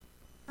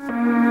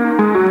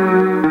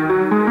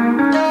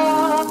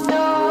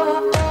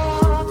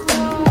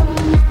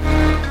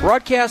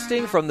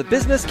Broadcasting from the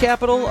business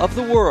capital of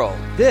the world,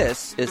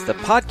 this is the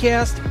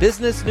Podcast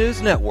Business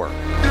News Network.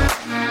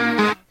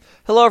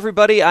 Hello,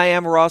 everybody. I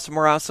am Ross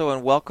Morasso,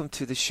 and welcome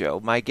to the show.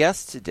 My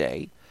guest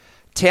today,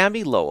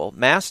 Tammy Lowell,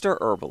 master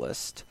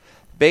herbalist,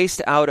 based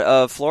out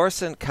of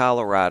Florissant,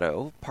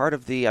 Colorado, part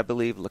of the, I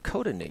believe,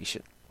 Lakota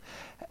Nation.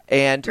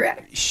 And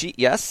she,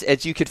 yes,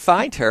 as you can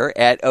find her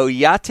at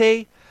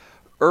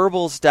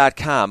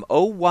OyateHerbals.com,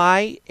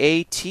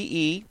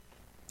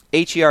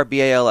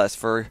 OyateHerbals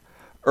for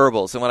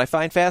herbals. And what I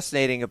find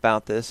fascinating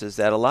about this is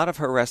that a lot of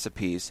her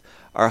recipes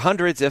are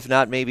hundreds, if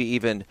not maybe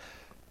even,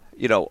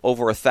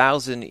 over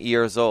 1,000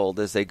 years old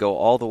as they go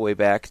all the way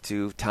back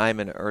to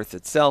time and Earth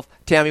itself.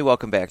 Tammy,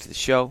 welcome back to the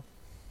show.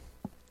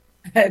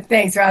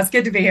 Thanks, Ross.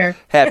 Good to be here.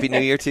 Happy New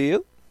Year to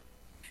you.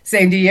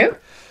 Same to you.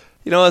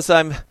 As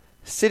I'm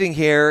sitting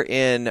here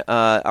in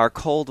our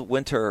cold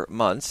winter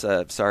months,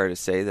 I'm sorry to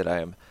say that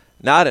I am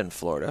not in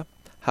Florida.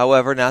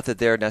 However, not that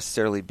they're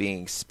necessarily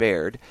being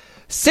spared.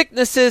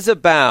 Sicknesses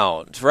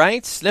abound,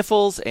 right?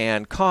 Sniffles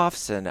and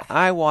coughs and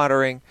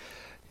eye-watering.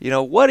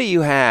 What do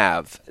you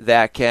have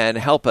that can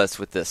help us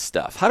with this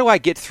stuff? How do I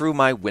get through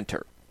my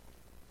winter?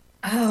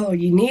 Oh,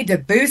 you need to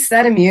boost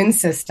that immune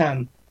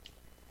system.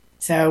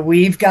 So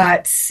we've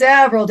got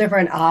several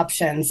different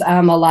options.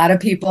 A lot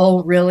of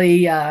people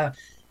really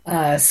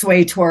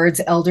sway towards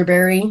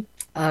elderberry.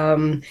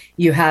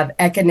 You have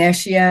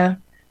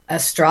echinacea,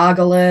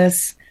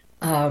 astragalus,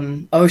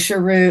 osha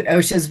root.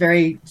 Osha is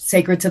very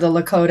sacred to the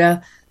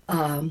Lakota.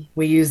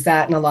 We use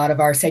that in a lot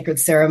of our sacred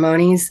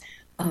ceremonies.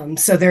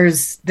 So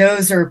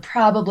those are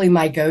probably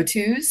my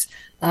go-tos.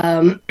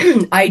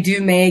 I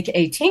do make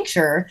a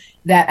tincture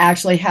that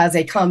actually has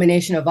a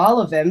combination of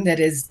all of them that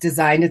is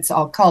designed. It's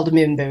all called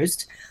Immune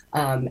Boost.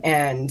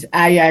 And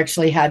I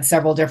actually had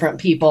several different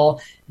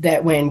people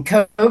that when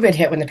COVID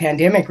hit, when the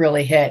pandemic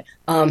really hit,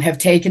 have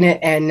taken it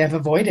and have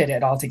avoided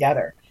it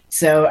altogether.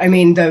 So,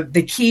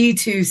 the key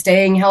to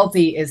staying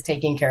healthy is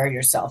taking care of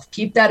yourself.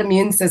 Keep that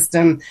immune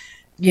system,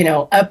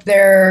 up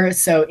there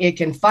so it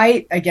can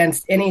fight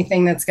against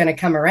anything that's going to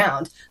come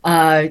around.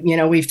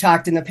 We've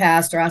talked in the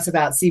past, Ross,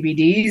 about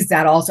CBDs.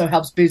 That also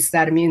helps boost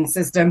that immune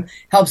system,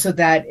 helps with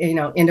that,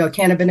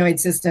 endocannabinoid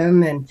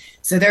system. And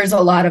so there's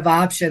a lot of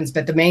options.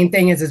 But the main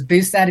thing is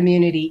boost that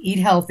immunity, eat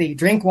healthy,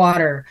 drink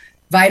water,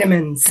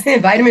 vitamins,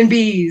 vitamin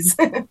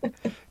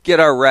Bs. Get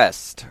our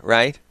rest,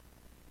 right?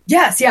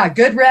 Yes, yeah,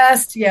 good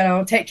rest,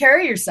 take care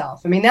of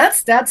yourself.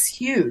 That's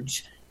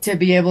huge to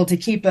be able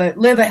to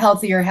live a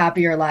healthier,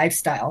 happier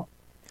lifestyle.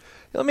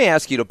 Let me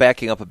ask you,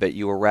 backing up a bit,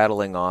 you were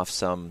rattling off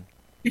some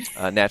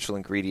natural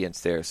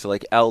ingredients there. So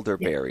like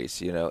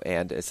elderberries,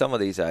 and some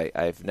of these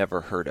I've never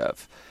heard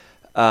of.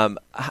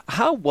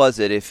 How was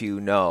it, if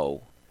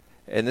and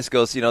this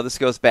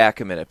goes back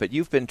a minute, but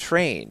you've been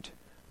trained,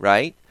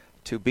 right,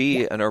 to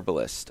be an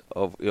herbalist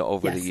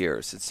over the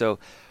years. And so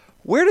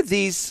where do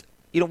these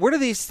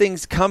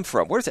things come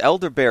from? Where does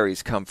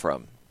elderberries come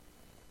from?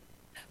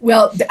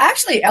 Well,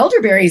 actually,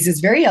 elderberries is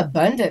very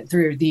abundant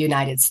through the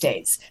United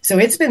States. So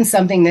it's been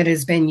something that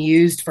has been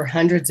used for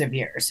hundreds of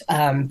years.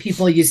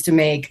 People used to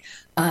make,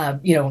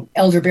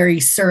 elderberry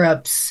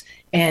syrups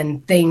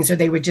and things, or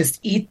they would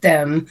just eat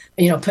them,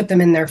 put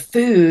them in their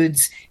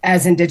foods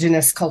as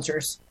indigenous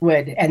cultures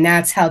would. And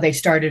that's how they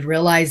started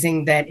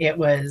realizing that it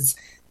was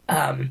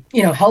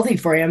healthy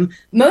for him.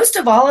 Most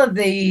of all of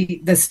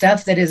the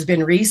stuff that has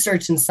been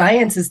researched in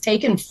science is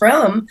taken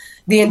from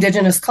the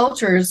indigenous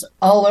cultures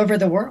all over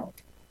the world.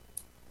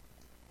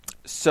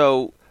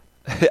 So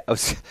I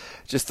was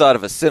just thought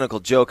of a cynical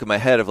joke in my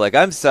head of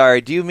I'm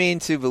sorry, do you mean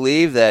to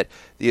believe that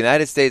the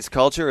United States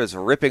culture is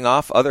ripping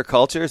off other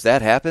cultures?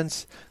 That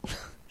happens?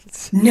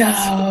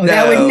 No,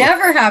 that would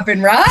never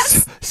happen,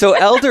 Ross. So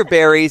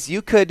elderberries,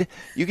 you could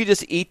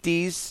just eat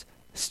these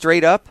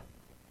straight up?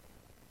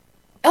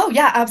 Oh,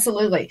 yeah,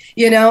 absolutely.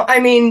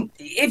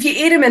 If you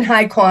eat them in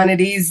high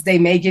quantities, they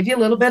may give you a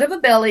little bit of a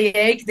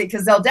bellyache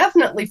because they'll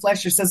definitely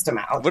flush your system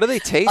out. What do they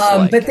taste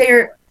like? But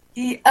they're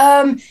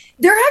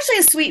actually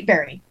a sweet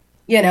berry.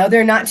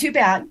 They're not too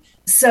bad.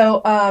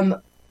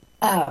 So,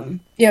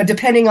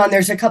 depending on,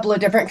 there's a couple of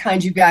different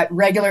kinds. You've got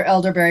regular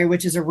elderberry,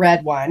 which is a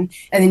red one.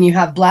 And then you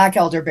have black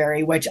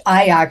elderberry, which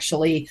I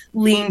actually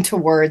lean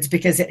towards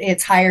because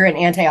it's higher in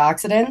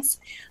antioxidants.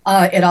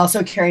 It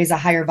also carries a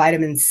higher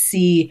vitamin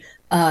C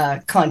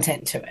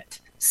content to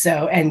it.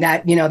 So, and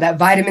that, that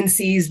vitamin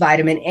C's,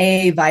 vitamin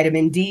A,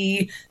 vitamin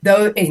D,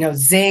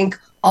 zinc,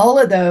 all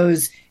of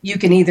those you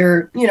can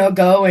either,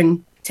 go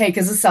and take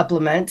as a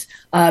supplement,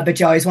 but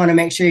you always want to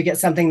make sure you get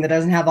something that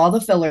doesn't have all the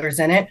fillers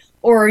in it,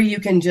 or you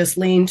can just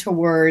lean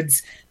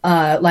towards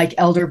like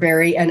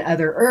elderberry and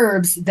other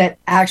herbs that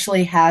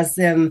actually has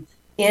them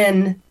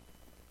in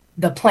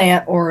the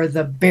plant or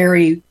the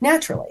berry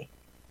naturally.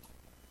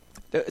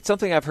 It's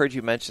something I've heard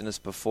you mention this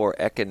before,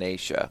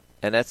 echinacea.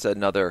 And that's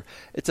another,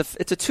 it's a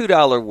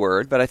 $2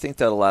 word, but I think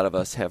that a lot of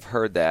us have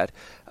heard that.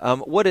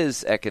 What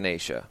is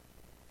echinacea?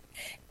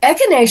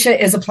 Echinacea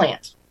is a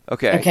plant.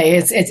 Okay. Okay,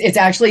 it's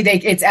actually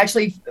it's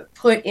actually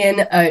put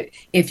in a,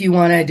 if you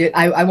want to do,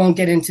 I won't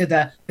get into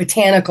the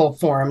botanical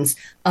forms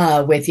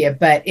with you,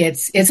 but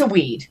it's a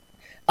weed,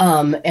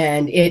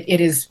 and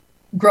it is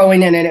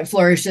growing and it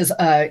flourishes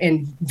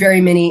in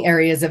very many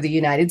areas of the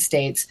United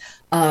States.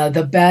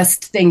 The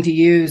best thing to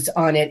use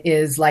on it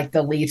is like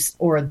the leaves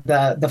or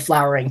the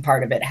flowering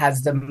part of it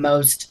has the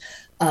most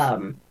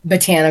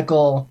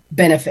botanical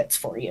benefits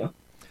for you.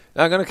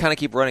 Now I'm going to kind of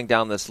keep running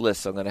down this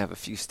list, so I'm going to have a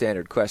few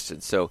standard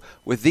questions. So,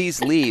 with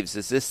these leaves,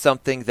 is this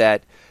something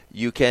that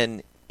you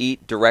can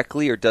eat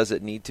directly, or does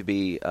it need to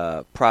be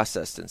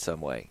processed in some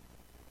way?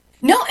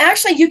 No,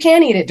 actually, you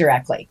can eat it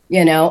directly.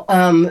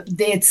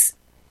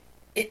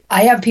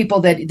 I have people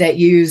that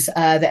use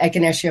the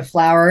echinacea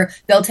flower.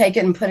 They'll take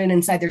it and put it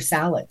inside their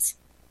salads,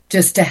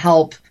 just to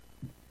help,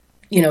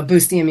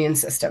 boost the immune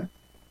system.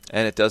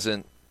 And it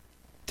doesn't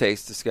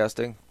taste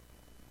disgusting?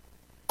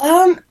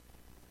 Um,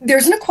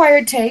 there's an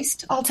acquired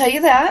taste, I'll tell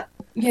you that.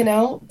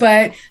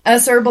 But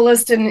us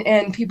herbalists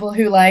and people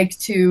who like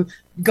to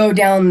go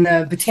down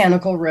the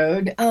botanical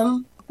road,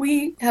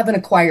 we have an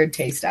acquired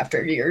taste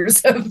after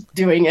years of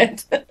doing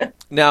it.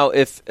 Now,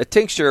 if a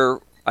tincture,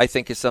 I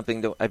think, is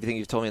something that I think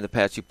you've told me in the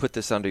past, you put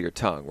this under your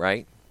tongue,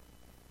 right?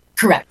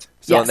 Correct.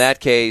 So yes. In that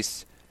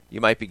case,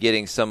 you might be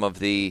getting some of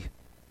the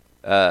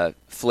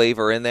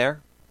flavor in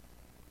there.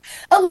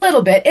 A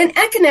little bit. And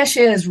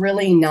echinacea is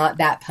really not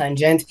that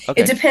pungent.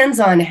 Okay. It depends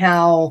on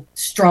how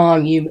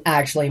strong you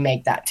actually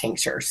make that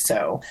tincture.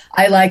 So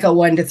I like a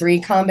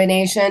 1-to-3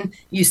 combination.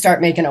 You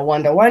start making a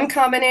 1-to-1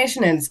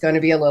 combination and it's going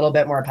to be a little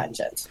bit more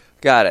pungent.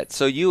 Got it.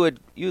 So you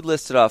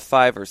listed off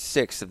 5 or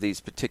 6 of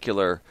these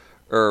particular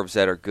herbs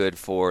that are good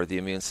for the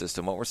immune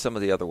system. What were some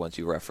of the other ones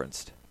you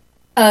referenced?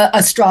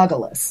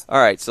 Astragalus. All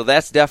right, so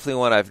that's definitely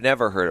one I've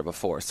never heard of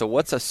before. So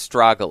what's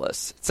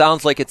astragalus? It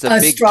sounds like it's a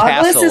big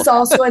Astragalus castle. is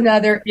also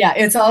another,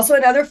 it's also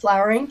another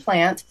flowering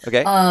plant.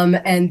 Okay.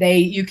 And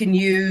you can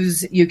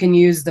use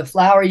the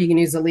flower, you can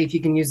use the leaf,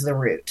 you can use the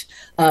root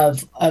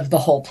of the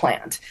whole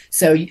plant.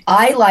 So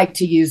I like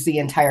to use the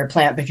entire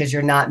plant because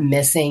you're not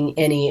missing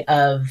any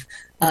of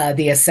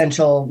the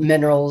essential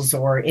minerals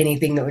or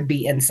anything that would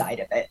be inside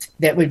of it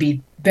that would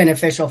be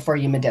beneficial for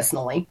you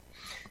medicinally.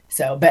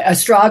 So, but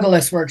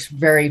astragalus works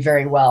very,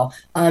 very well.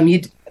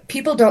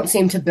 People don't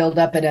seem to build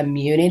up an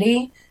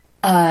immunity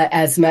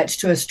as much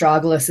to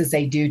astragalus as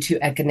they do to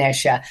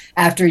echinacea.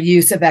 After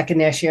use of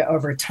echinacea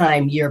over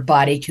time, your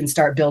body can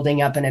start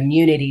building up an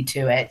immunity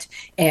to it,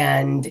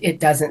 and it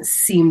doesn't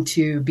seem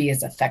to be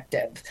as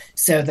effective.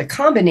 So the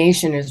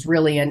combination is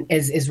really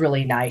is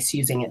really nice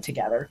using it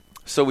together.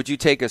 So would you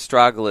take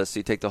astragalus,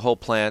 you take the whole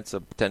plant, so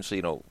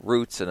potentially,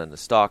 roots and then the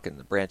stalk and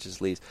the branches,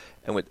 leaves,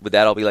 and would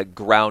that all be like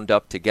ground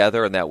up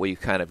together, and that way you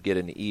kind of get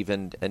an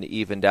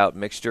evened out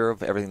mixture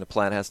of everything the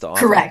plant has to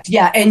offer? Correct.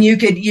 Yeah. And you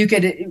could,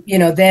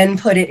 then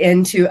put it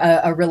into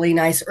a really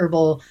nice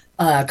herbal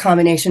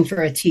combination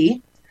for a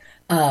tea.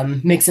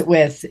 Mix it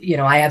with,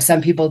 I have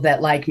some people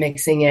that like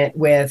mixing it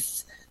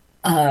with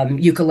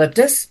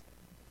eucalyptus.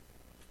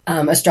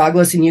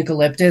 Astragalus and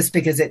eucalyptus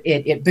because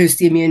it boosts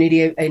the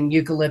immunity, and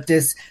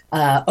eucalyptus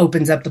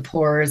opens up the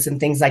pores and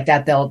things like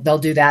that. They'll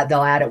do that.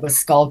 They'll add it with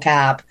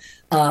skullcap,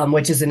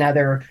 which is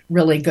another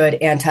really good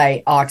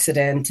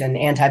antioxidant and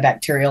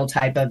antibacterial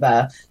type of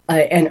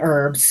an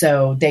herb.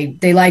 So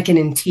they like it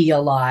in tea a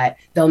lot.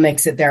 They'll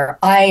mix it there.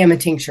 I am a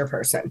tincture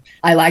person.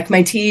 I like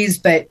my teas,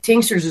 but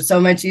tinctures are so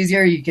much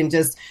easier. You can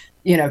just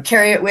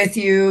carry it with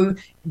you,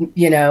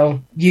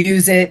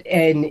 use it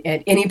in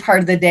at any part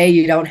of the day.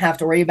 You don't have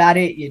to worry about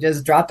it. You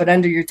just drop it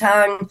under your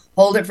tongue,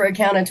 hold it for a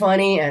count of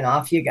 20, and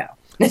off you go.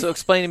 So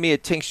explain to me a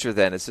tincture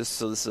then. Is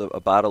this a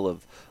bottle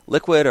of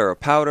liquid or a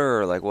powder,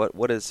 or like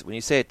what is, when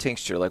you say a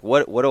tincture, like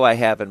what do I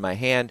have in my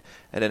hand,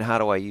 and then how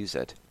do I use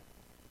it?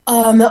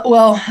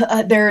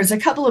 There's a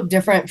couple of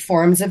different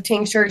forms of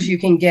tinctures. You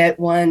can get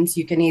ones,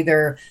 you can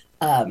either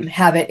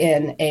have it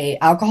in a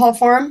alcohol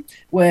form,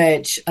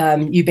 which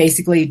you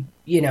basically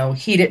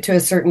heat it to a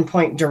certain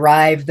point,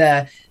 derive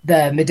the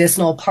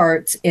medicinal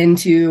parts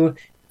into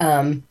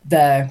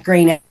the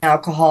grain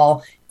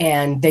alcohol,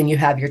 and then you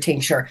have your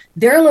tincture.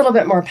 They're a little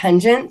bit more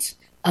pungent,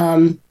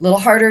 a little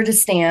harder to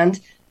stand.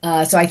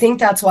 So I think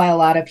that's why a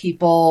lot of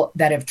people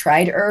that have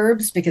tried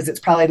herbs, because it's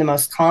probably the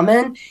most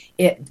common,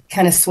 it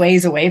kind of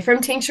sways away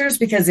from tinctures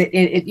because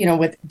it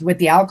with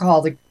the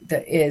alcohol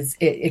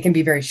it can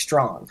be very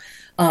strong.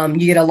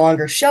 You get a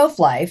longer shelf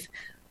life,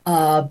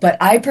 but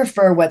I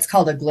prefer what's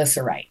called a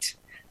glycerite.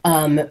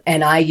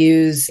 And I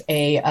use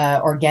a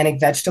organic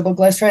vegetable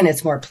glycerin.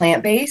 It's more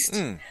plant-based,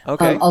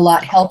 okay. A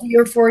lot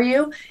healthier for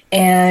you,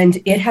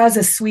 and it has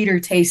a sweeter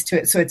taste to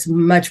it, so it's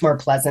much more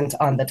pleasant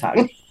on the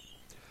tongue.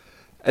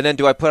 And then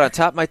do I put it on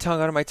top of my tongue,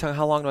 under my tongue?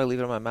 How long do I leave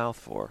it in my mouth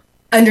for?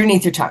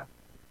 Underneath your tongue.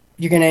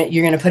 You're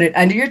gonna put it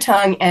under your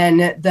tongue, and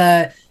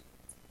the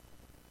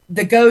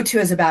go-to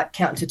is about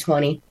count to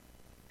 20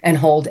 and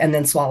hold and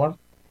then swallow.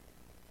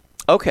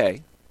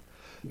 Okay.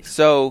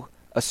 So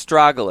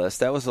astragalus,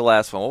 that was the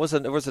last one.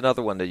 There was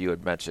another one that you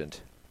had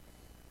mentioned.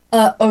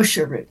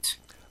 Osha root.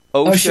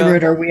 Osha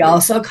root, or we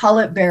also call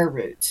it bear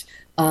root.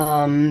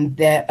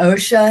 The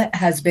OSHA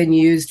has been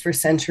used for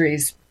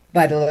centuries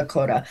by the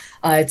Lakota.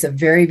 It's a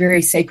very,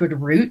 very sacred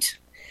root.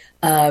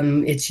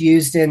 It's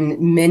used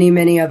in many,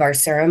 many of our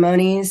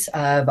ceremonies,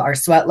 of our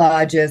sweat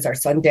lodges, our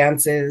sun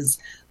dances.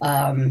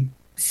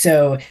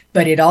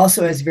 But it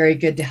also is very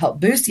good to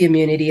help boost the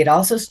immunity. It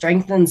also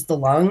strengthens the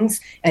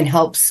lungs and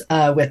helps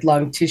with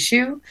lung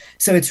tissue.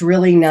 So it's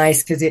really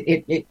nice because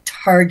it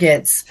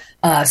targets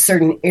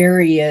certain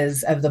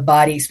areas of the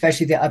body,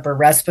 especially the upper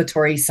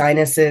respiratory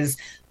sinuses.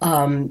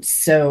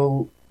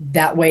 So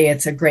that way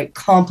it's a great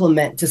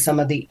complement to some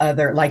of the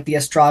other, like the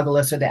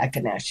astragalus or the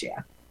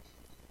echinacea.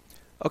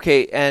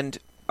 Okay, and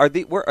are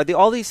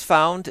all these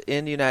found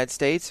in the United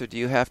States, or do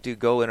you have to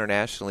go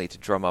internationally to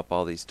drum up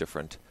all these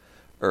different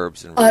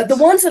herbs and roots? The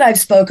ones that I've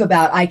spoke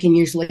about, I can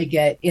usually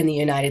get in the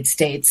United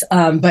States,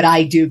 but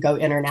I do go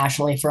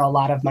internationally for a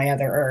lot of my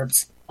other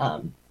herbs.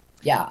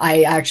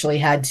 I actually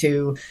had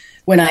to,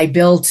 when I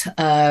built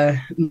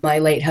my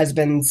late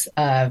husband's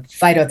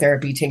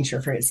phytotherapy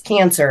tincture for his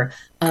cancer,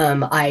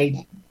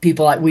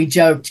 we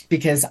joked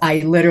because I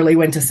literally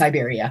went to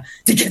Siberia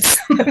to get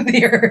some of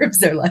the herbs.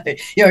 They're like,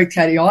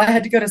 I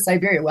had to go to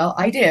Siberia. Well,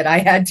 I did. I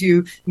had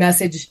to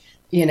message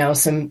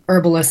some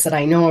herbalists that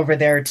I know over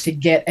there to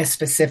get a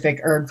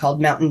specific herb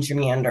called mountain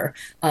germander.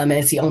 And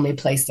it's the only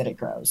place that it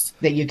grows,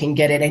 that you can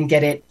get it and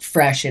get it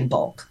fresh in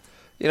bulk.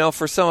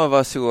 For some of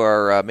us who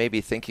are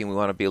maybe thinking we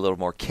want to be a little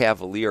more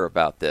cavalier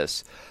about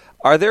this,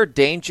 are there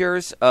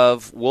dangers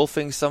of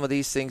wolfing some of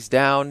these things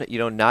down,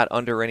 not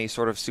under any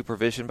sort of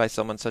supervision by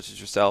someone such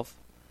as yourself?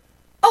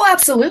 Oh,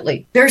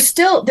 absolutely. There's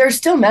still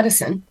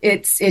medicine.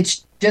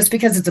 It's just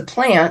because it's a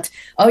plant.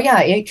 Oh yeah,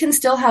 it can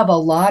still have a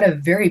lot of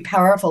very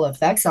powerful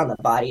effects on the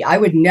body. I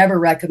would never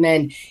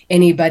recommend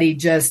anybody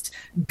just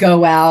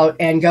go out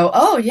and go,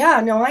 oh yeah,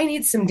 no, I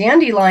need some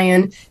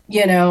dandelion,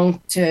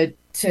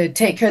 to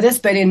take care of this.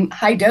 But in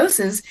high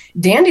doses,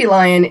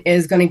 dandelion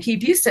is going to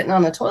keep you sitting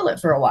on the toilet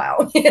for a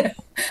while.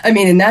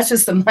 And that's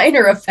just the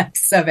minor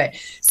effects of it.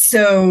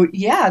 So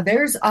yeah,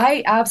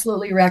 I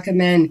absolutely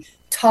recommend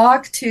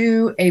talk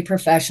to a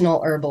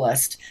professional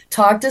herbalist.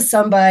 Talk to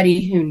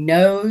somebody who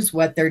knows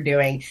what they're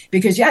doing,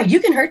 because you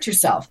can hurt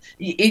yourself.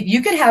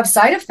 You could have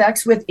side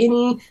effects with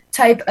any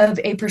type of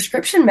a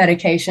prescription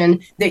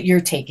medication that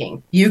you're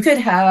taking. You could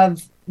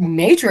have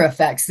major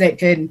effects that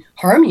could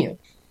harm you.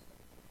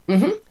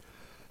 Mm-hmm.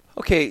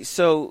 Okay,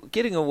 so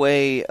getting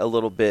away a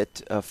little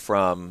bit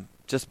from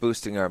just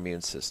boosting our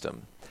immune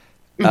system,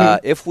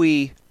 if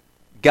we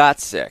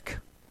got sick,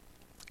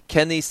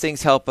 can these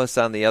things help us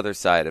on the other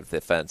side of the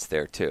fence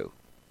there too?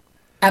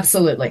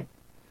 Absolutely.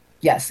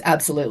 Yes,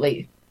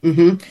 absolutely.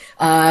 Mm-hmm.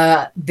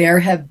 There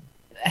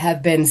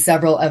have been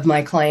several of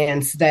my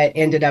clients that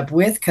ended up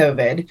with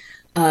COVID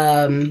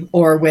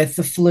or with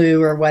the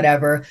flu or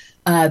whatever.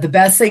 The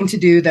best thing to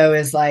do, though,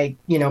 is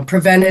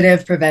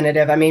preventative.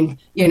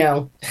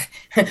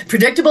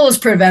 Predictable is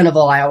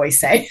preventable, I always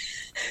say.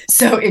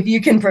 So if you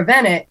can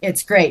prevent it,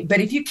 it's great. But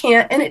if you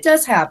can't, and it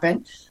does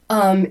happen,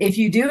 if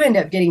you do end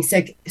up getting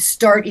sick,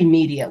 start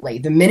immediately.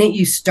 The minute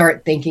you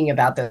start thinking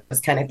about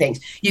those kind of things,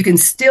 you can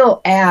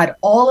still add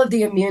all of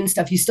the immune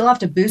stuff. You still have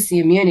to boost the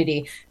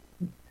immunity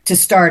to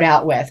start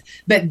out with.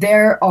 But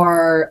there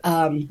are,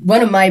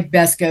 one of my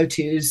best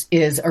go-tos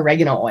is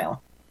oregano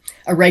oil.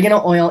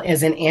 Oregano oil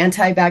is an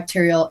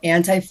antibacterial,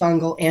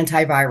 antifungal,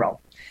 antiviral.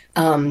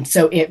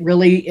 So it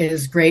really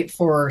is great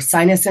for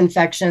sinus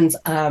infections.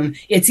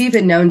 It's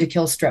even known to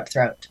kill strep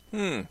throat.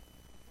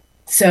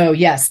 So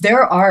yes,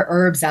 there are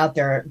herbs out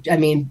there.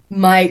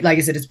 Like I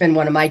said, it's been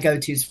one of my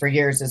go-tos for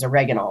years is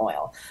oregano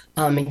oil.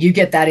 And you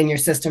get that in your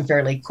system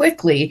fairly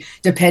quickly,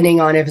 depending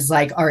on if it's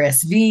like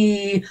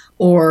RSV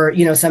or,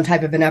 some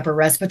type of an upper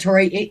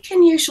respiratory. It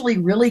can usually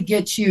really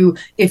get you,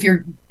 if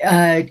you're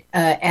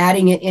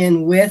adding it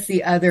in with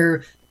the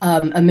other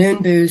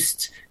immune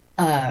boost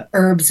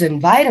herbs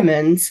and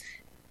vitamins,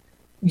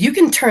 you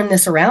can turn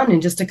this around in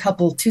just a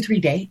couple,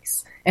 2-3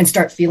 days and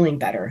start feeling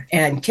better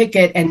and kick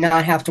it and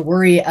not have to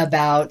worry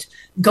about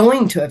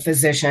going to a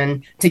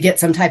physician to get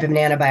some type of an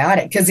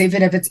antibiotic. Because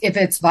even if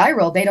it's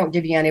viral, they don't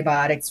give you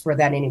antibiotics for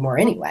that anymore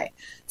anyway.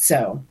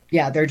 So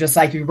yeah, they're just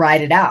like, you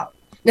ride it out.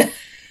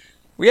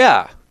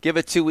 Yeah. Give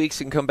it 2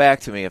 weeks and come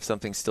back to me if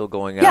something's still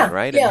going on,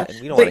 right? Yeah.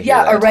 And we don't want to hear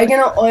that.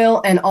 Oregano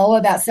oil and all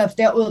of that stuff,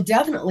 that will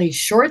definitely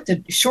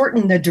shorten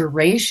the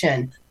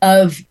duration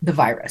of the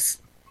virus.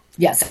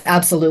 Yes,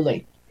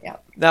 absolutely. Yeah.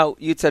 Now,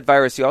 you'd said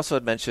virus. You also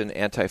had mentioned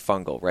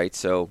antifungal, right?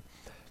 So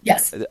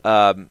yes,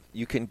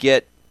 you can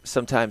get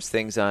sometimes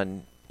things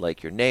on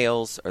like your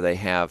nails, or they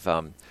have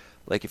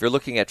like if you're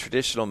looking at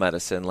traditional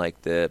medicine, like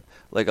a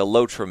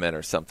Lotrimin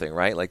or something,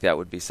 right? Like that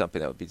would be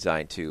something that would be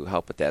designed to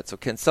help with that. So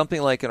can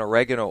something like an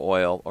oregano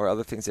oil or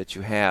other things that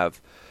you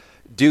have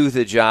do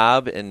the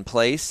job in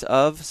place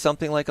of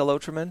something like a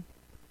Lotrimin?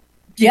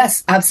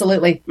 Yes,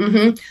 absolutely.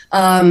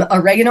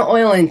 Oregano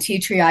oil and tea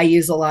tree I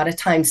use a lot of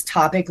times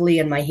topically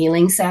in my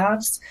healing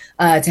salves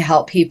to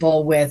help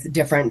people with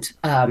different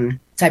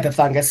type of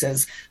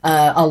funguses.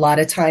 A lot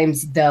of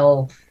times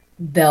they'll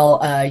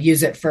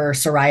use it for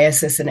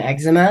psoriasis and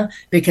eczema,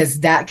 because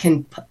that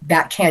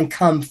can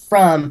come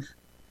from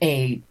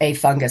a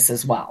fungus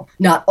as well.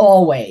 Not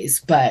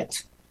always,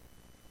 but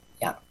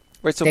yeah,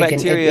 Right, so they can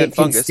bacteria and it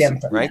can fungus, stem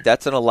from right? there.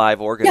 That's an alive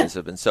Yeah,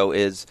 organism, and so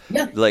is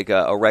yeah. like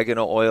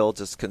oregano oil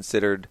just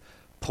considered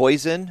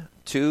poison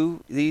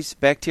to these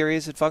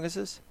bacteria and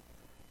funguses?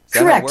 Is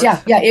that how it Correct. Yeah.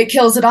 works? Yeah. It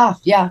kills it off.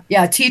 Yeah.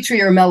 Yeah. Tea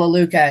tree or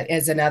melaleuca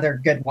is another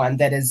good one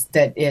that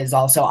is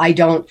also,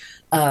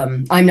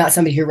 I'm not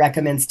somebody who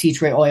recommends tea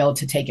tree oil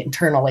to take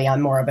internally. I'm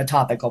more of a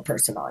topical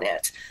person on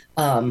it.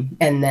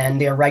 And then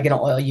the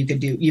oregano oil, you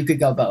could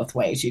go both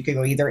ways. You could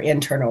go either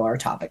internal or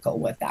topical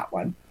with that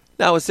one.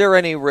 Now, is there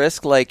any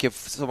risk, like if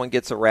someone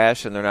gets a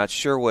rash and they're not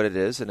sure what it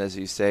is, and as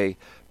you say,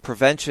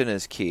 prevention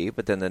is key,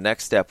 but then the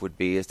next step would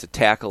be is to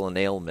tackle an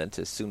ailment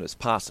as soon as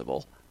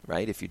possible,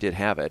 right, if you did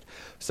have it.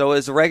 So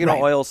is oregano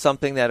Right. oil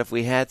something that if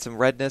we had some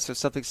redness or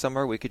something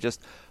somewhere, we could just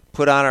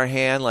put on our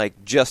hand,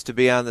 like just to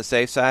be on the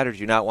safe side, or do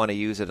you not want to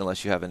use it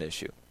unless you have an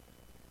issue?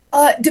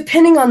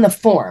 Depending on the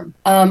form,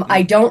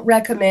 I Mm. don't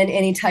recommend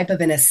any type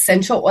of an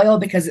essential oil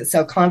because it's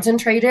so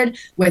concentrated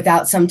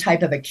without some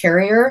type of a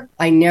carrier.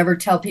 I never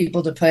tell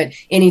people to put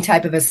any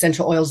type of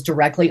essential oils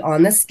directly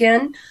on the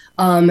skin.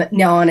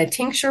 Now, on a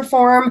tincture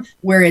form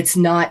where it's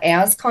not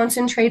as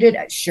concentrated,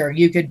 sure,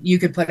 you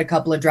could put a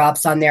couple of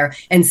drops on there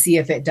and see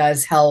if it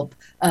does help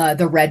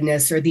the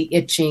redness or the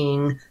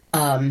itching.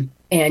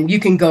 And you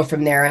can go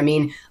from there. I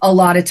mean, a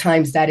lot of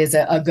times that is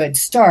a good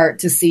start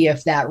to see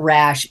if that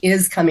rash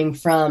is coming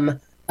from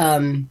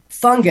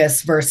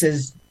fungus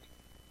versus,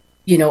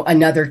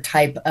 another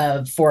type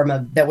of form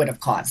of that would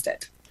have caused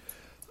it.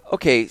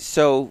 Okay,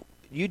 so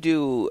you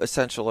do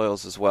essential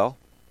oils as well?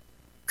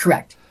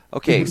 Correct.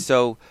 Okay,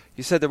 so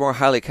you said they're more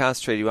highly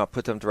concentrated. You want to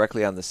put them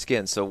directly on the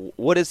skin. So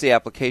what is the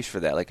application for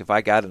that? Like if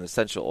I got an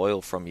essential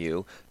oil from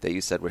you that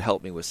you said would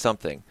help me with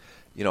something,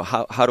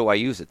 how do I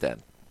use it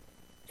then?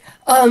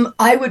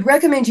 I would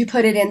recommend you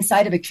put it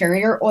inside of a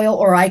carrier oil,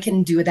 or I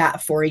can do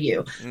that for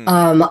you.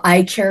 Mm,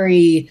 I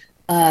carry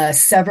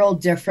several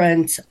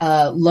different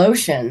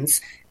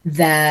lotions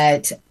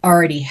that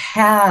already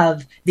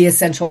have the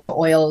essential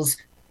oils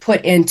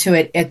put into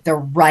it at the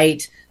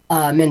right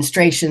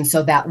menstruation,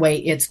 so that way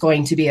it's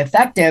going to be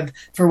effective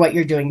for what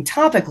you're doing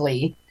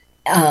topically.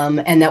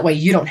 And that way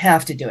you don't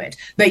have to do it.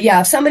 But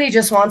yeah, if somebody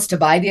just wants to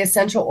buy the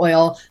essential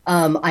oil,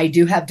 I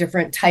do have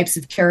different types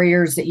of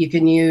carriers that you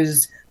can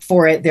use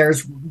for it.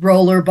 There's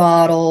roller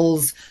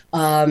bottles,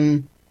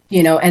 and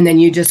then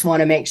you just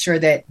want to make sure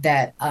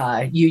that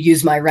you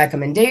use my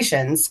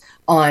recommendations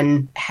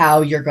on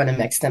how you're going to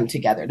mix them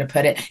together to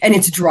put it. And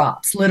it's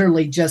drops,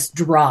 literally just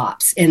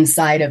drops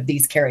inside of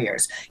these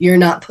carriers. You're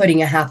not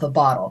putting a half a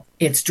bottle;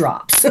 it's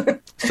drops.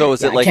 so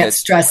is Yeah, it I like can't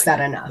stress that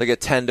enough. like a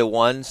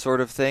 10-to-1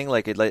 sort of thing,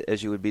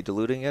 as you would be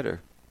diluting it,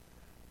 or?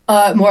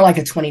 More like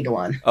a 20 to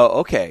 1. Oh,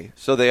 okay.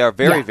 So they are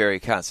very, Yeah, very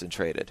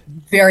concentrated.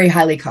 very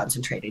highly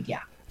concentrated. Yeah.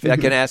 If I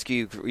can ask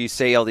you, you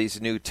say all these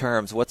new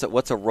terms.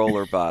 What's a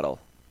roller bottle?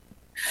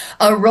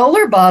 A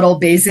roller bottle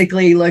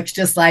basically looks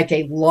just like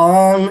a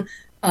long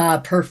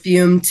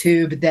perfume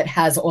tube that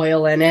has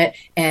oil in it,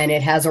 and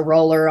it has a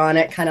roller on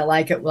it, kind of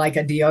like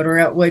a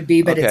deodorant would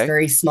be, but it's Okay.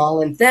 very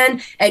small and thin,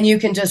 and you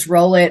can just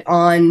roll it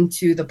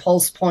onto the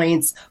pulse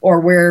points or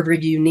wherever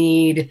you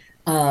need.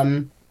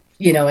 And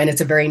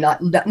it's a very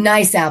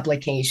nice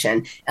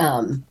application.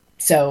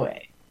 So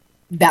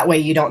that way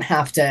you don't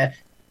have to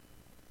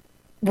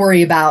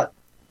worry about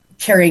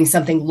carrying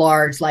something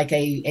large like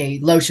a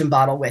lotion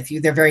bottle with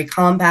you. They're very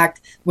compact.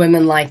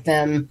 Women like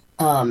them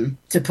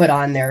to put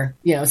on there.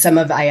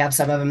 I have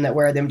some of them that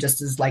wear them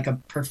just as like a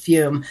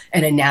perfume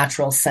and a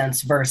natural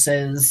sense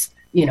versus,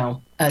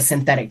 a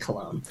synthetic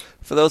cologne.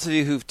 For those of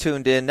you who've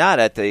tuned in, not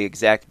at the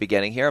exact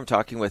beginning here, I'm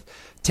talking with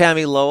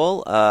Tammy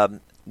Lowell,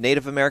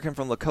 Native American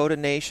from Lakota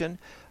Nation,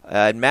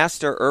 and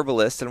master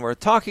herbalist, and we're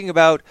talking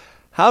about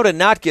how to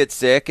not get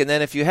sick, and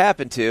then if you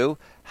happen to,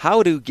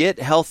 how to get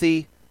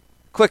healthy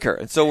quicker.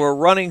 And so we're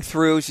running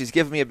through. She's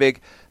giving me a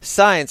big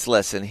science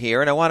lesson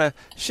here, and I want to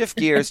shift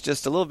gears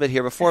just a little bit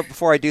here.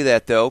 Before I do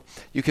that, though,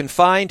 you can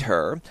find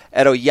her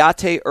at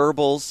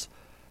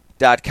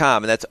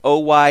oyateherbals.com, and that's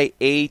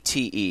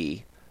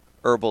OYATE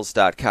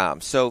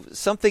herbals.com. So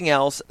something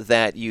else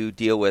that you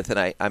deal with,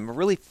 and I'm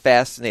really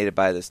fascinated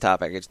by this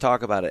topic, I could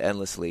talk about it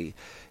endlessly,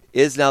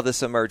 is now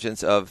this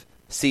emergence of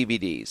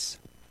CBDs.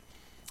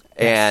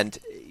 And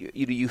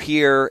you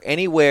hear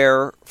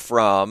anywhere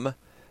from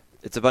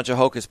it's a bunch of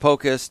hocus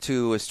pocus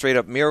to a straight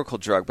up miracle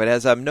drug. But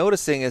as I'm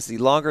noticing, as the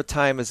longer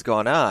time has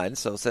gone on,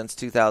 so since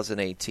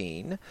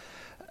 2018,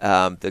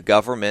 the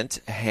government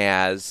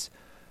has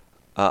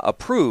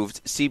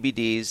approved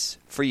CBDs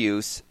for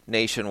use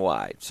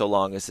nationwide, so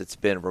long as it's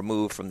been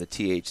removed from the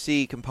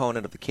THC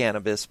component of the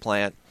cannabis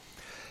plant.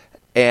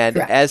 And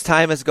Correct. as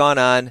time has gone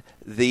on,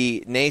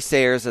 the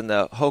naysayers and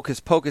the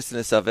hocus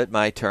pocusness of it,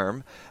 my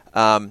term,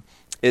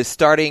 is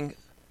starting,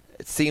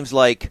 it seems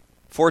like,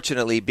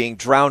 fortunately, being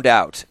drowned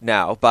out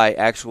now by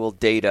actual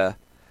data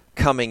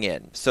coming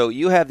in. So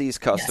you have these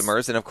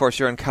customers, and of course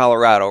you're in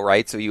Colorado,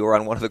 right? So you were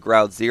on one of the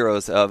ground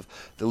zeros of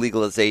the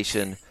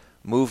legalization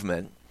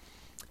movement.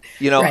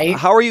 Right.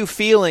 How are you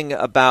feeling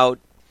about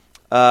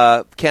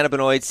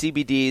cannabinoids,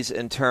 CBDs,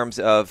 in terms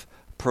of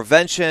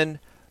prevention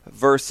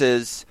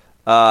versus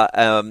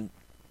a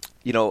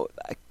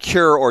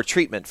cure or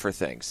treatment for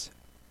things?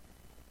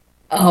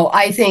 Oh,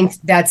 I think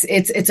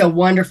it's a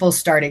wonderful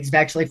start,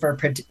 especially for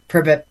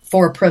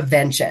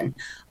prevention.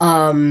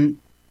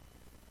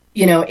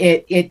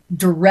 It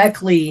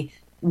directly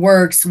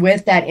works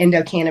with that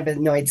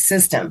endocannabinoid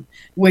system,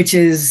 which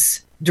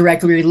is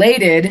directly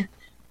related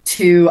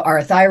to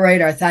our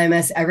thyroid, our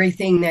thymus,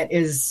 everything that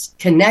is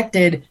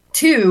connected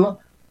to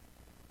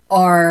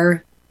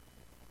our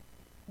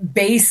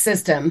base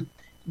system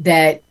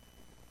that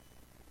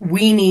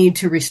we need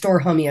to restore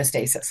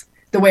homeostasis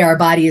the way our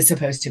body is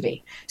supposed to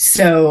be.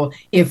 So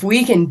if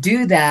we can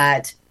do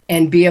that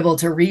and be able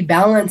to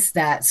rebalance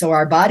that so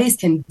our bodies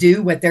can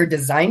do what they're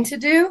designed to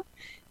do,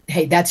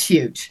 hey, that's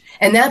huge.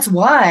 And that's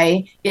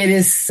why it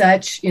is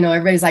such,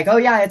 everybody's like, oh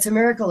yeah, it's a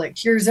miracle. It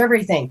cures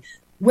everything.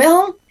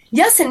 Well,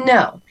 yes and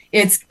no.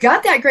 It's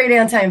got that great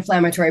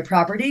anti-inflammatory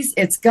properties.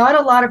 It's got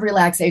a lot of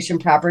relaxation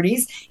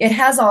properties. It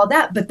has all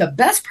that. But the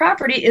best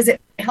property is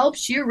it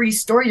helps you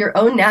restore your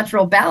own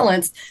natural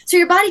balance so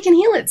your body can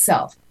heal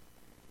itself.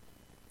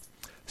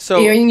 So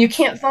you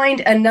can't find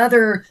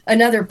another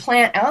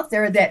plant out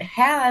there that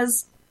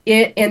has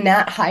it in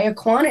that high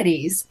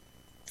quantities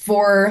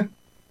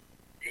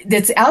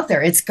that's out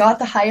there. It's got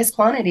the highest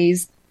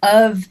quantities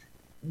of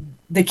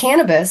the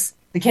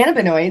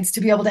cannabinoids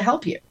to be able to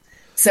help you.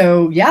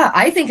 So, yeah,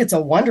 I think it's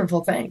a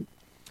wonderful thing.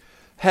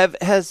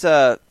 Has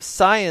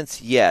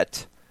science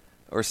yet,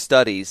 or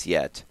studies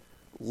yet,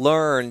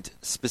 learned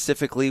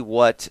specifically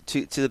what,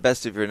 to the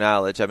best of your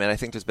knowledge, I mean, I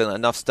think there's been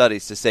enough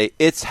studies to say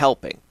it's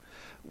helping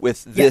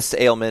with this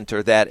ailment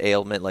or that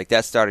ailment, like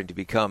that's starting to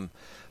become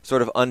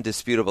sort of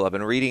undisputable. I've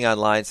been reading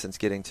online since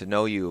getting to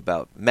know you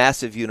about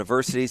massive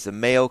universities, the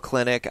Mayo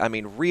Clinic, I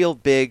mean, real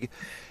big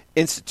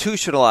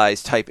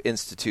institutionalized type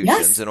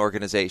institutions and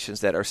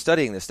organizations that are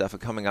studying this stuff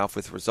and coming off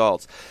with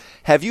results.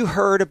 Have you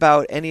heard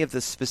about any of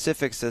the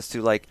specifics as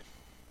to like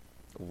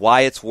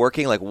why it's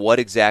working, like what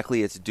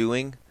exactly it's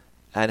doing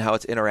and how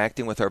it's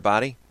interacting with our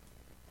body?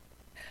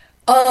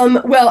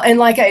 Well, and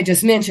like I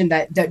just mentioned,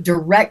 that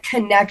direct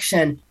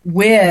connection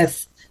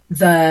with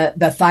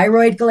the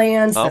thyroid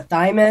glands, the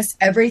thymus,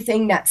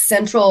 everything, that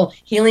central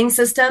healing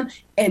system,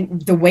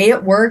 and the way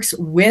it works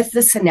with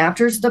the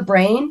synaptors of the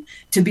brain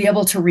to be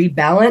able to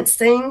rebalance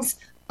things.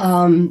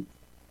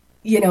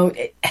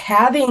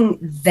 Having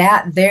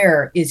that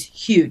there is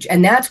huge.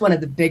 And that's one of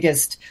the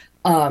biggest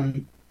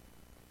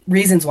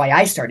reasons why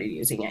I started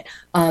using it.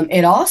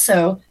 It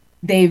also,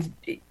 and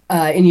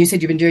you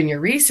said you've been doing your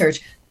research,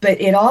 but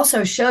it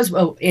also shows,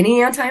 well,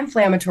 any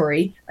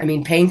anti-inflammatory, I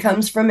mean, pain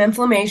comes from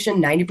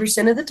inflammation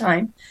 90% of the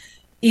time,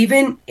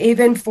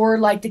 even for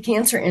like the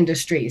cancer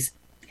industries,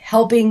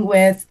 helping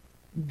with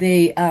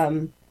the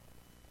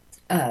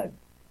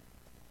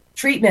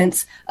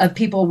treatments of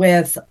people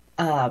with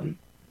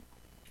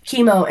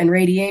chemo and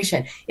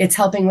radiation. It's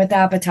helping with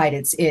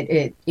appetite.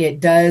 It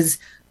does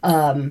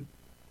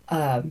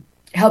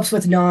helps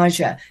with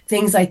nausea,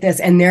 things like this,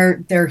 and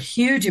they're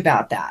huge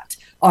about that,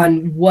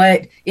 on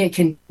what it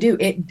can do.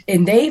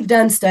 And they've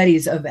done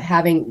studies of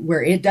having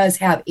where it does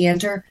have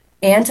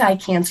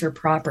anti-cancer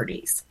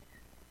properties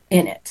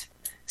in it.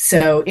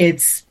 So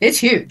it's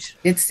huge.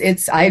 And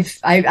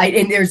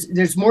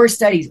there's more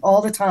studies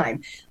all the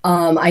time.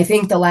 I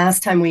think the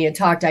last time we had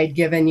talked, I'd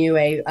given you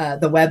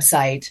the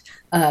website.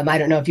 I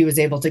don't know if you was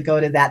able to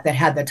go to that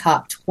had the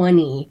top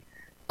 20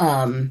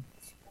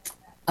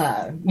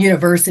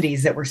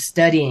 universities that were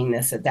studying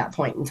this at that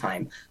point in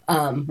time,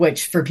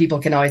 which for people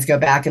can always go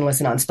back and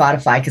listen on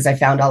Spotify, because I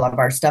found all of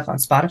our stuff on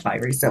Spotify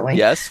recently.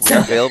 Yes, we're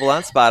available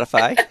on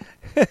Spotify.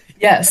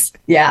 Yes,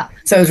 yeah.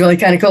 So it was really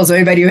kind of cool. So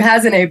anybody who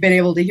hasn't been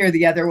able to hear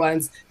the other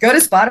ones, go to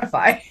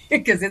Spotify,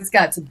 because it's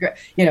got some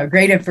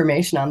great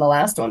information on the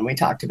last one we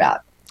talked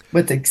about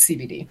with the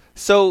CBD.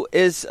 So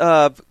is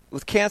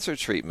with cancer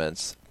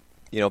treatments,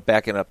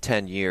 backing up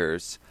 10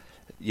 years,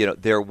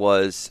 there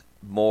was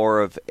more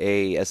of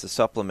as a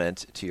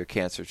supplement to your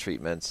cancer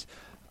treatments,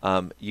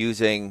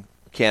 using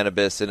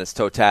cannabis in its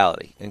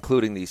totality,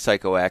 including the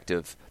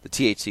psychoactive, the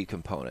THC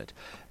component.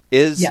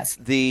 Is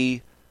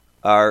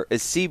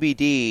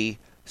CBD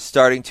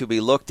starting to be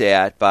looked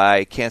at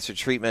by cancer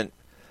treatment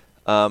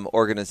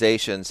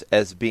organizations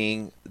as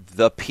being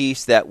the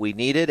piece that we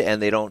needed,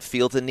 and they don't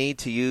feel the need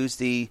to use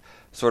the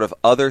sort of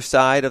other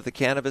side of the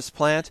cannabis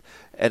plant,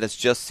 and it's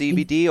just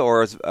CBD,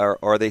 or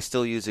are they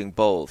still using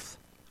both?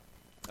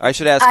 I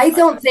should ask. I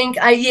don't think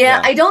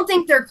I don't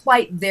think they're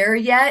quite there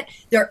yet.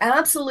 They're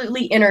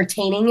absolutely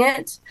entertaining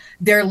it.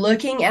 They're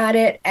looking at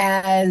it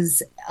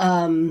as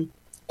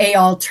a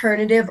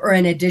alternative or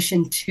an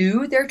addition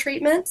to their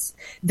treatments.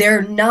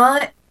 They're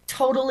not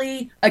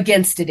totally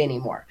against it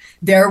anymore.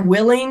 They're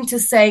willing to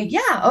say,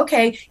 yeah,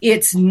 okay,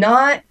 it's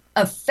not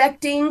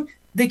affecting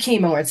the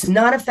chemo, it's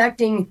not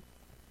affecting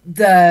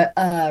the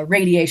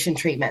radiation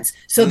treatments.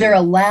 So they're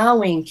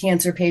allowing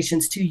cancer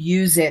patients to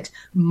use it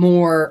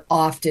more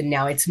often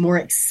now. It's more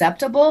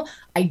acceptable.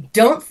 I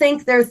don't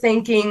think they're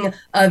thinking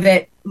of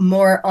it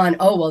more on,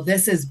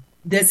 this is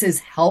this is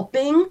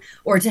helping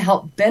or to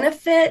help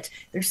benefit,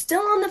 they're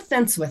still on the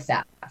fence with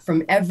that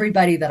from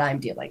everybody that I'm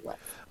dealing with.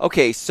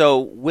 Okay, so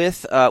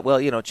with,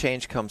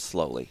 change comes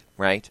slowly,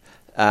 right?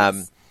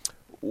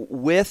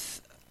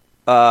 With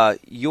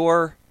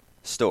your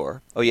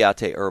store,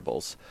 Oyate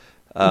Herbals,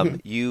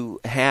 you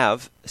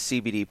have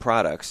CBD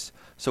products.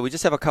 So we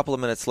just have a couple of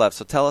minutes left.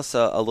 So tell us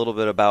a little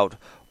bit about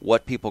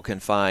what people can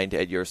find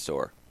at your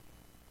store.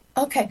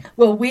 Okay.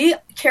 Well, we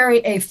carry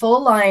a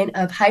full line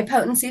of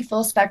high-potency,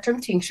 full-spectrum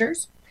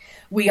tinctures.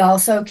 We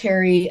also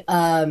carry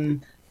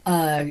CBD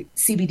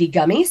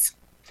gummies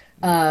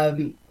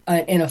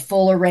in a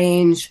fuller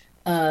range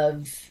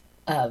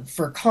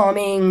for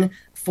calming.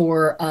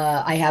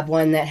 I have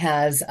one that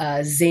has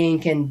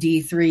zinc and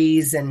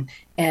D3s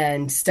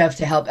and stuff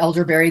to help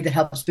elderberry that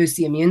helps boost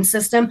the immune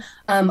system.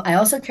 I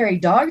also carry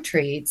dog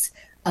treats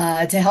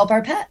to help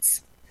our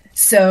pets.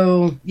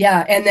 So,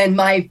 yeah, and then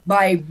my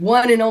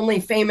one and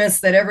only famous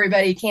that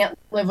everybody can't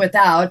live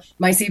without,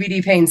 my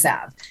CBD pain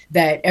salve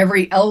that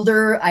every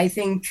elder, I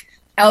think,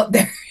 out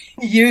there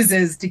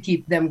uses to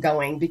keep them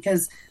going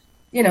because,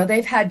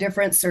 they've had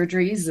different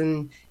surgeries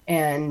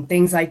and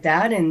things like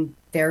that, and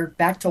they're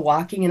back to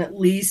walking and at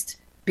least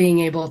being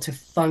able to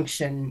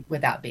function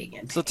without being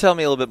in pain. So tell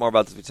me a little bit more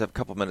about this. We just have a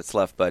couple minutes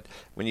left, but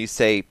when you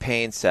say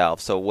pain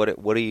salve, so what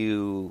are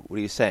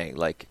you saying?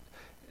 Like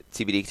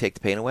CBD take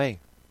the pain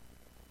away?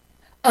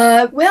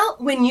 Well,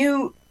 when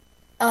you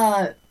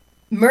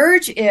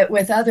merge it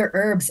with other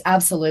herbs,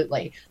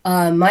 absolutely.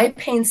 My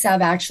pain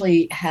salve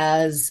actually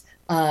has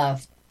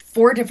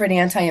 4 different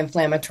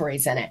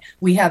anti-inflammatories in it.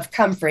 We have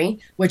comfrey,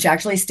 which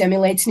actually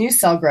stimulates new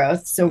cell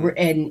growth. So we're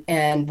going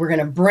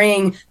to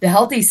bring the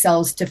healthy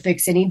cells to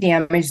fix any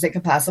damage that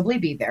could possibly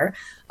be there.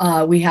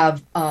 We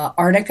have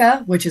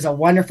arnica, which is a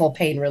wonderful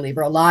pain reliever.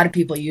 A lot of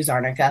people use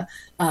arnica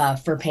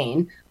for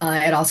pain.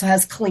 It also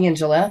has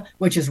calendula,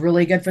 which is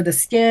really good for the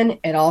skin.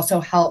 It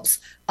also helps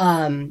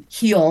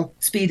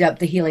speed up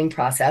the healing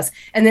process.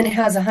 And then it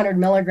has 100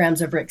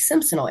 milligrams of Rick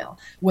Simpson oil,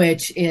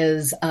 which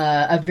is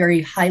a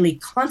very highly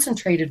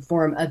concentrated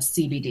form of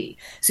CBD.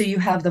 So you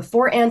have the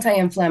 4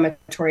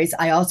 anti-inflammatories.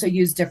 I also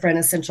use different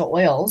essential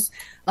oils,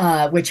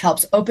 which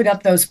helps open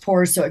up those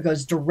pores so it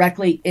goes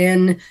directly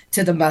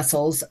into the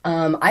muscles.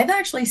 I've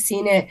actually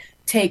seen it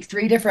take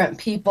 3 different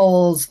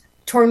people's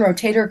torn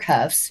rotator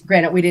cuffs.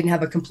 Granted, we didn't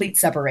have a complete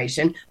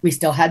separation. We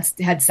still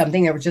had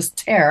something that would just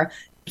tear,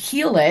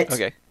 heal it.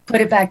 Okay. Put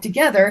it back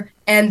together,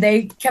 and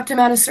they kept him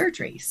out of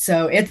surgery.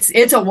 So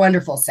it's a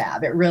wonderful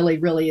salve. It really,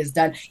 really is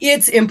done.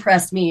 It's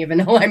impressed me, even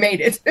though I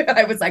made it.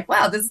 I was like,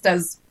 wow, this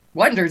does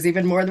wonders,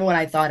 even more than what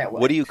I thought it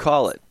would. What do you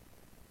call it?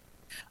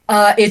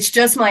 It's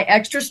just my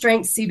extra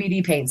strength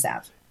CBD pain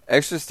salve.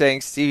 Extra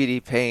strength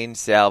CBD pain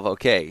salve.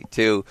 Okay,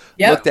 to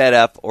look that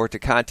up or to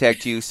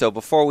contact you. So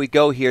before we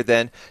go here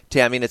then,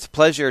 Tammy, it's a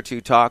pleasure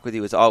to talk with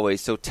you as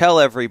always. So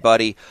tell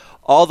everybody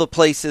all the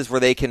places where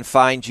they can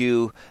find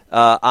you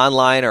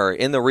online or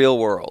in the real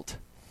world.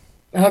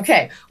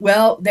 Okay.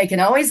 Well, they can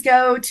always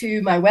go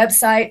to my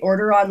website,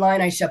 order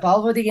online. I ship all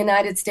over the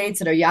United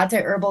States at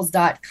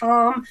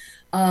oyateherbals.com.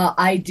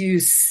 I do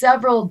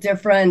several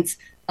different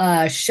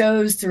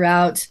shows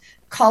throughout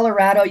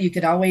Colorado. You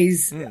could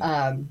always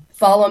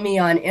follow me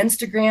on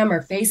Instagram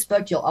or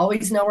Facebook. You'll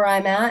always know where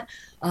I'm at.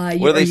 What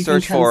do they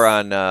search for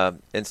on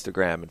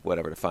Instagram and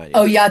whatever to find you?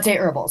 Oyate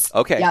Herbals.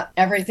 Okay. Yeah,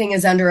 everything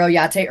is under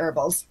Oyate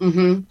Herbals.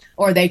 Mm-hmm.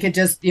 Or they could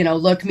just,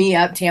 look me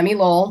up, Tammy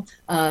Lowell.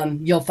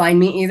 You'll find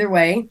me either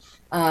way.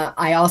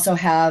 I also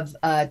have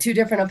 2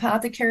 different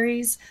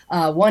apothecaries,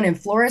 one in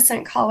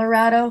Florissant,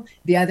 Colorado,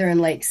 the other in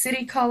Lake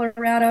City,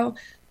 Colorado.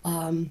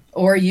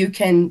 Or you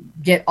can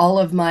get all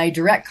of my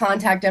direct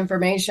contact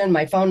information,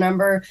 my phone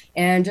number,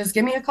 and just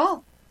give me a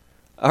call.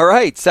 All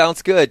right.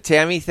 Sounds good.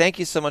 Tammy, thank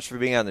you so much for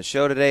being on the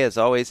show today. As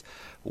always,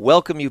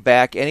 welcome you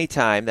back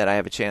anytime that I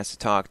have a chance to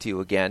talk to you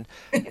again.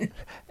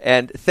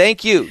 And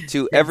thank you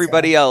to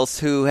everybody else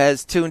who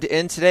has tuned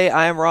in today.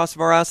 I am Ross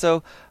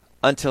Morasso.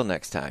 Until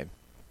next time.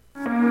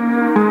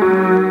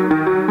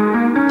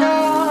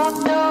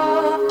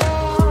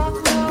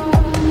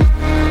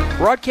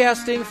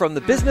 Broadcasting from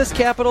the business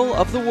capital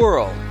of the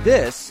world,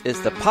 this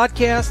is the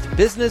Podcast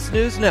Business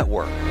News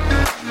Network.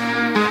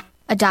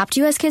 Adopt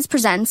US Kids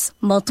presents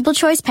Multiple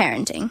Choice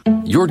Parenting.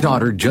 Your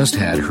daughter just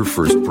had her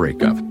first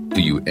breakup.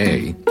 Do you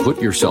A,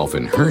 put yourself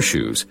in her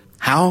shoes?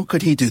 How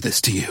could he do this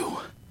to you?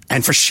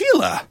 And for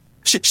Sheila,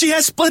 she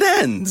has split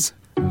ends.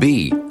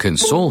 B,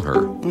 console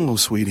her. Oh,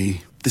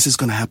 sweetie, this is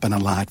going to happen a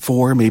lot.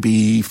 4,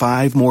 maybe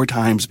 5 more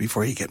times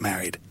before you get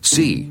married.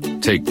 C,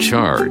 take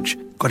charge.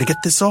 Got to get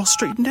this all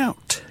straightened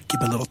out. Keep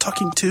a little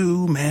talking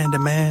to, man to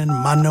man,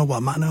 mano a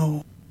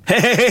mano.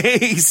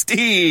 Hey,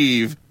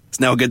 Steve! Is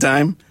now a good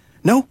time?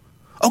 No?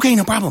 Okay,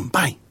 no problem.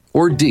 Bye.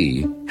 Or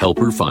D, help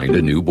her find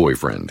a new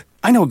boyfriend.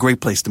 I know a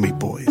great place to meet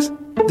boys.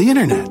 The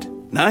internet.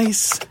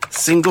 Nice,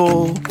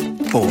 single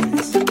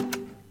boys.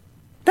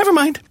 Never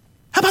mind.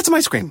 How about some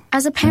ice cream?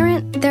 As a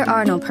parent, there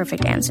are no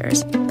perfect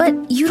answers.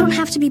 But you don't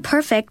have to be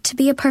perfect to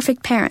be a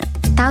perfect parent.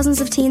 Thousands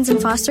of teens in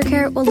foster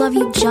care will love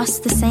you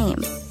just the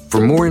same. For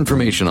more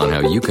information on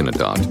how you can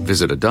adopt,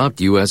 visit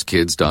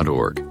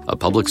adoptuskids.org. A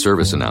public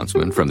service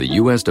announcement from the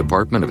U.S.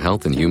 Department of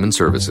Health and Human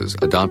Services,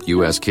 Adopt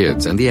U.S.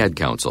 Kids, and the Ad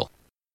Council.